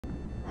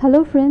Hello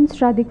friends,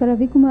 Radhika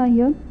Ravikumar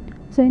here.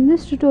 So in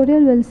this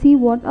tutorial we'll see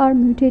what are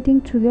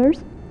mutating triggers.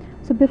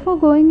 So before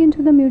going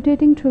into the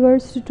mutating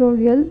triggers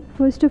tutorial,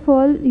 first of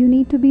all you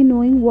need to be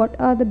knowing what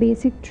are the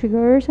basic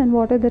triggers and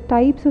what are the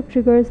types of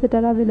triggers that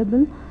are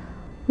available,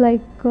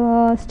 like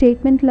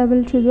statement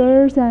level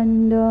triggers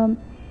and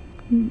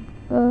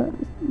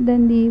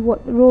then the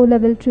row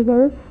level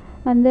trigger,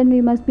 and then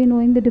we must be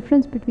knowing the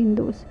difference between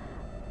those.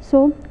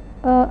 So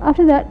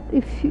after that,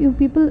 if you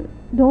people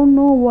don't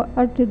know what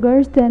are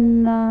triggers,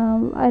 then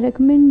I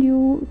recommend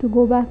you to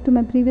go back to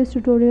my previous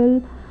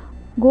tutorial,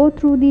 go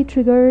through the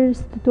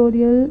triggers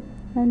tutorial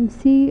and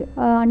see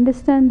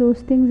understand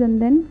those things,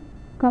 and then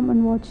come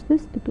and watch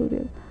this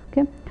tutorial.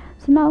 Okay,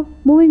 so now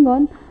moving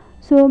on.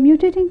 So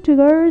mutating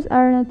triggers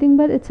are nothing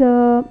but it's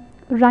a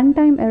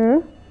runtime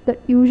error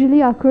that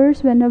usually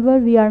occurs whenever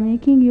we are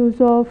making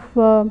use of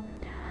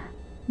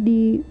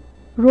the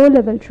row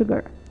level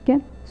trigger. Okay,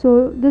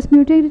 so this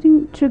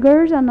mutating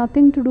triggers are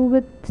nothing to do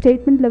with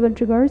statement level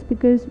triggers,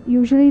 because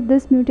usually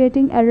this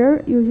mutating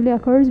error usually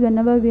occurs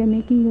whenever we are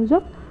making use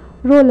of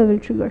row level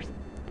triggers.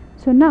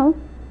 So now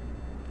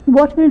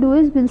what we'll do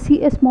is we'll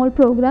see a small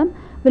program,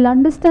 we'll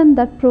understand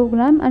that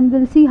program, and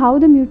we'll see how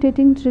the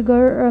mutating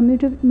trigger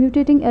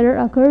mutating error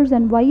occurs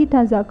and why it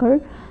has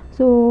occurred.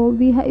 So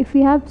if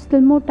we have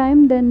still more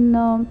time, then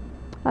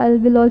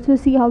will also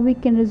see how we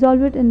can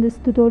resolve it in this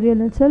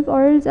tutorial itself,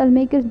 or else I'll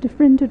make a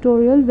different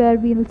tutorial where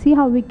we'll see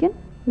how we can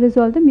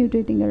resolve the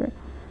mutating error.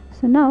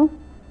 So now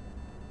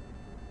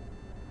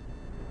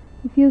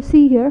if you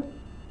see here,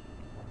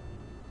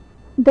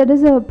 there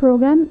is a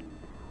program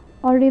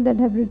already that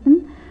I have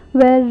written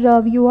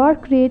where you are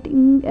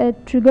creating a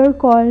trigger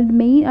called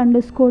main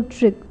underscore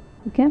trig.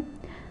 Okay,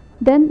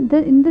 then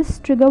in this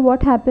trigger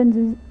what happens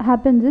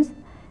is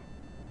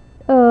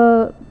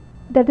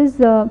that is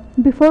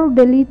before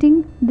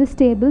deleting this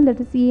table, that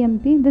is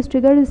EMP, this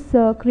trigger is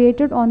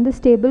created on this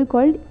table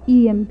called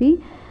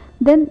EMP.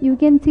 Then you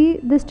can see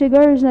this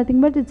trigger is nothing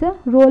but it's a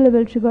row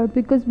level trigger,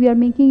 because we are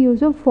making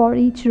use of for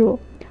each row.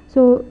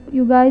 So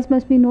you guys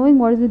must be knowing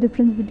what is the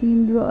difference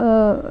between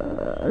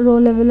row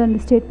level and the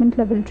statement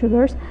level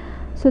triggers.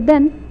 So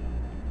then,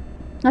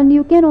 and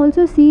you can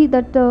also see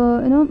that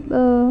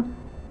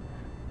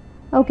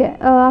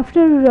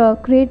after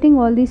creating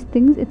all these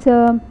things, it's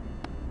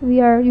we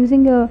are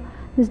using a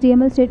this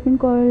DML statement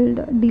called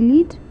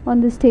delete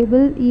on this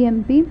table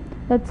EMP.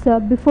 That's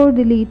before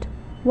delete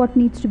what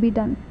needs to be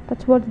done.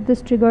 That's what this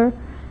trigger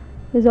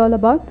is all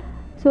about.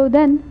 So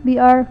then we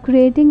are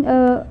creating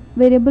a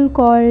variable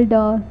called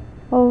a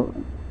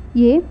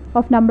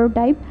of number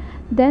type.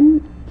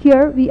 Then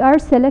here we are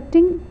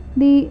selecting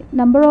the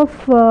number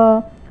of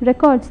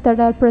records that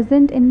are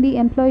present in the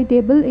employee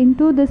table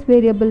into this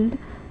variable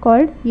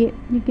called a.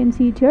 You can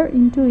see it here,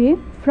 into a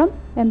from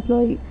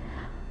employee.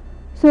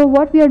 So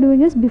what we are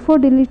doing is, before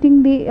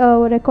deleting the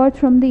records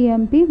from the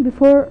EMP,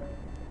 before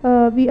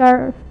we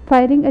are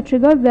firing a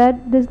trigger where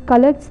this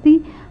collects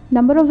the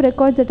number of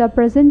records that are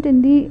present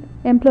in the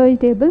employee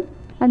table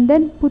and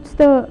then puts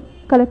the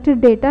collected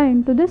data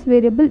into this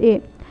variable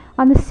a.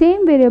 On the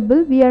same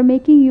variable we are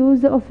making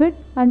use of it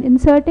and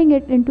inserting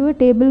it into a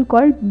table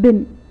called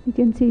bin. You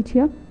can see it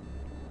here.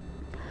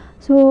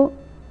 So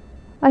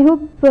I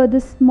hope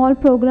this small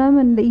program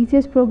and the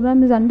easiest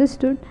program is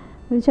understood,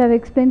 which I have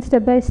explained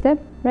step by step,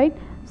 right?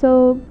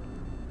 So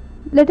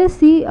let us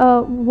see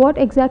what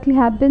exactly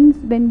happens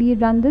when we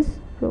run this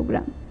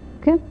program.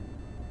 Okay,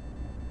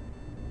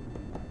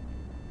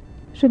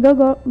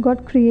 trigger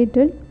got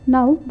created.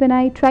 Now when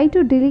I try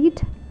to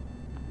delete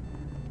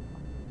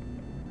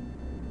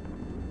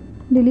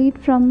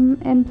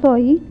from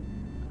employee,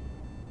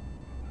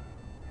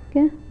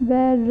 okay,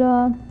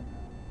 where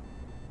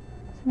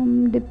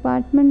some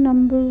department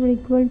number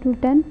equal to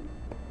 10,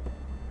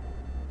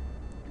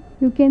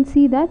 you can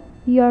see that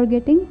you are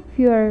getting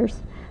few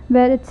errors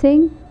where it's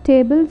saying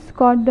table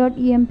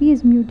scott.emp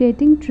is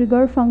mutating,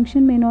 trigger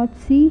function may not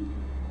see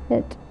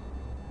it.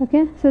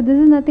 Okay, so this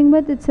is nothing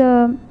but it's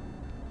a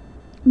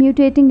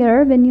mutating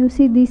error. When you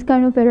see these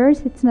kind of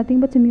errors, it's nothing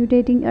but a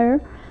mutating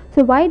error.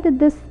 So why did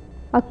this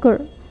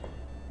occur?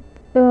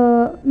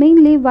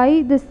 Mainly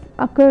why this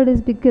occurred is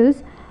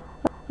because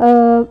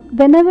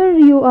whenever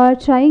you are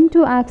trying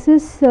to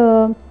access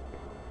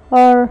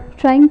or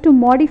trying to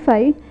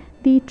modify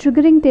the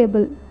triggering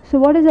table. So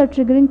what is our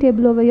triggering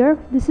table over here?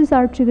 This is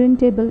our triggering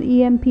table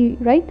EMP,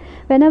 right?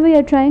 Whenever you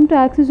are trying to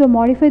access or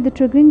modify the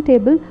triggering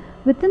table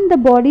within the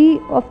body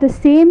of the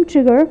same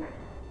trigger,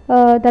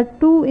 that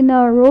too in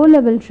a row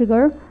level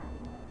trigger,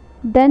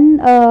 then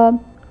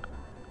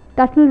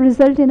that will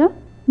result in a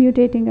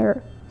mutating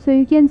error. So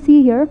you can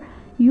see here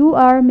you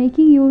are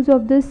making use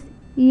of this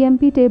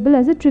EMP table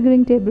as a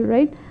triggering table,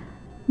 right?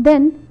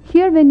 Then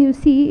here when you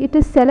see, it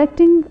is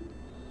selecting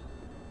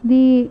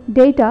the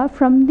data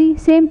from the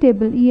same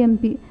table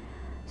EMP.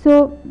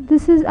 So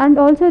this is, and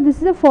also this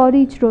is a for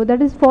each row.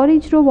 That is, for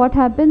each row what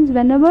happens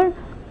whenever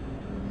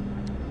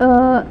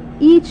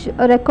each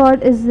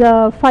record is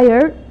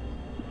fired,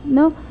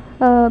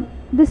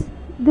 this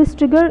this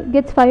trigger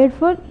gets fired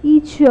for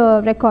each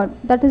record.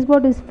 That is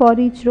what is for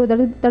each row.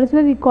 That is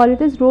why we call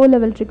it as row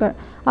level trigger.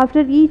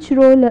 After each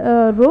row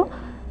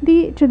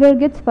the trigger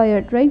gets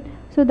fired, right?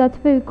 So that's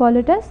why we call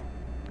it as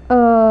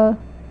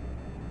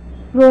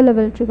row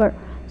level trigger.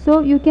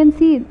 So you can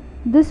see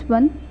this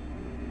one,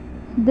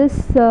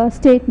 this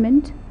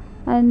statement,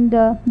 and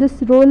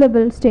this row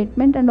level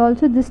statement, and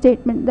also this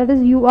statement, that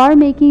is you are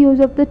making use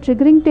of the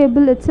triggering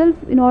table itself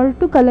in order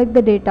to collect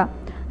the data.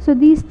 So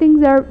these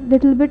things are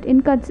little bit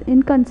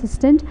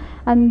inconsistent,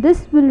 and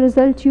this will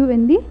result you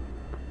in the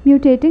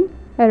mutating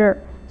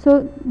error.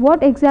 So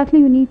what exactly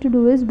you need to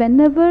do is,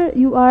 whenever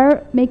you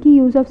are making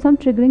use of some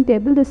triggering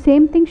table, the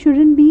same thing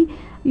shouldn't be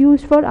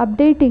used for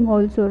updating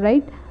also,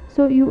 right?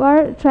 So you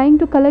are trying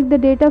to collect the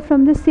data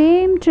from the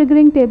same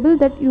triggering table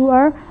that you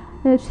are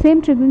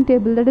same triggering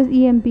table, that is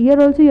EMP. Here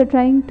also you are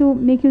trying to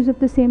make use of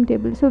the same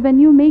table. So when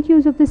you make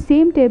use of the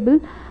same table,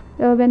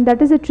 when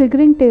that is a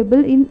triggering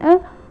table in a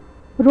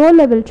row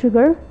level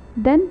trigger,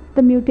 then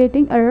the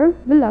mutating error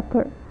will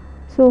occur.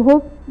 So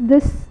hope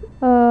this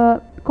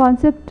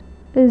concept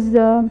is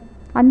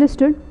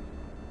understood.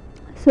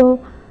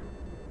 So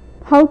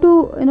how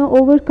to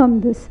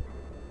overcome this,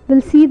 we'll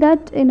see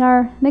that in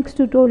our next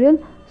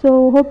tutorial.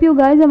 So hope you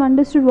guys have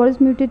understood what is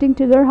mutating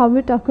trigger, how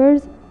it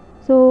occurs.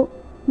 So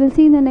we'll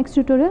see in the next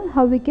tutorial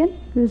how we can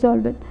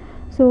resolve it.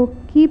 So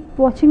keep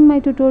watching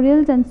my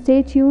tutorials and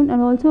stay tuned, and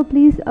also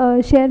please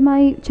share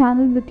my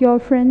channel with your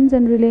friends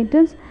and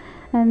relatives,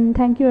 and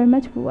thank you very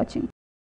much for watching.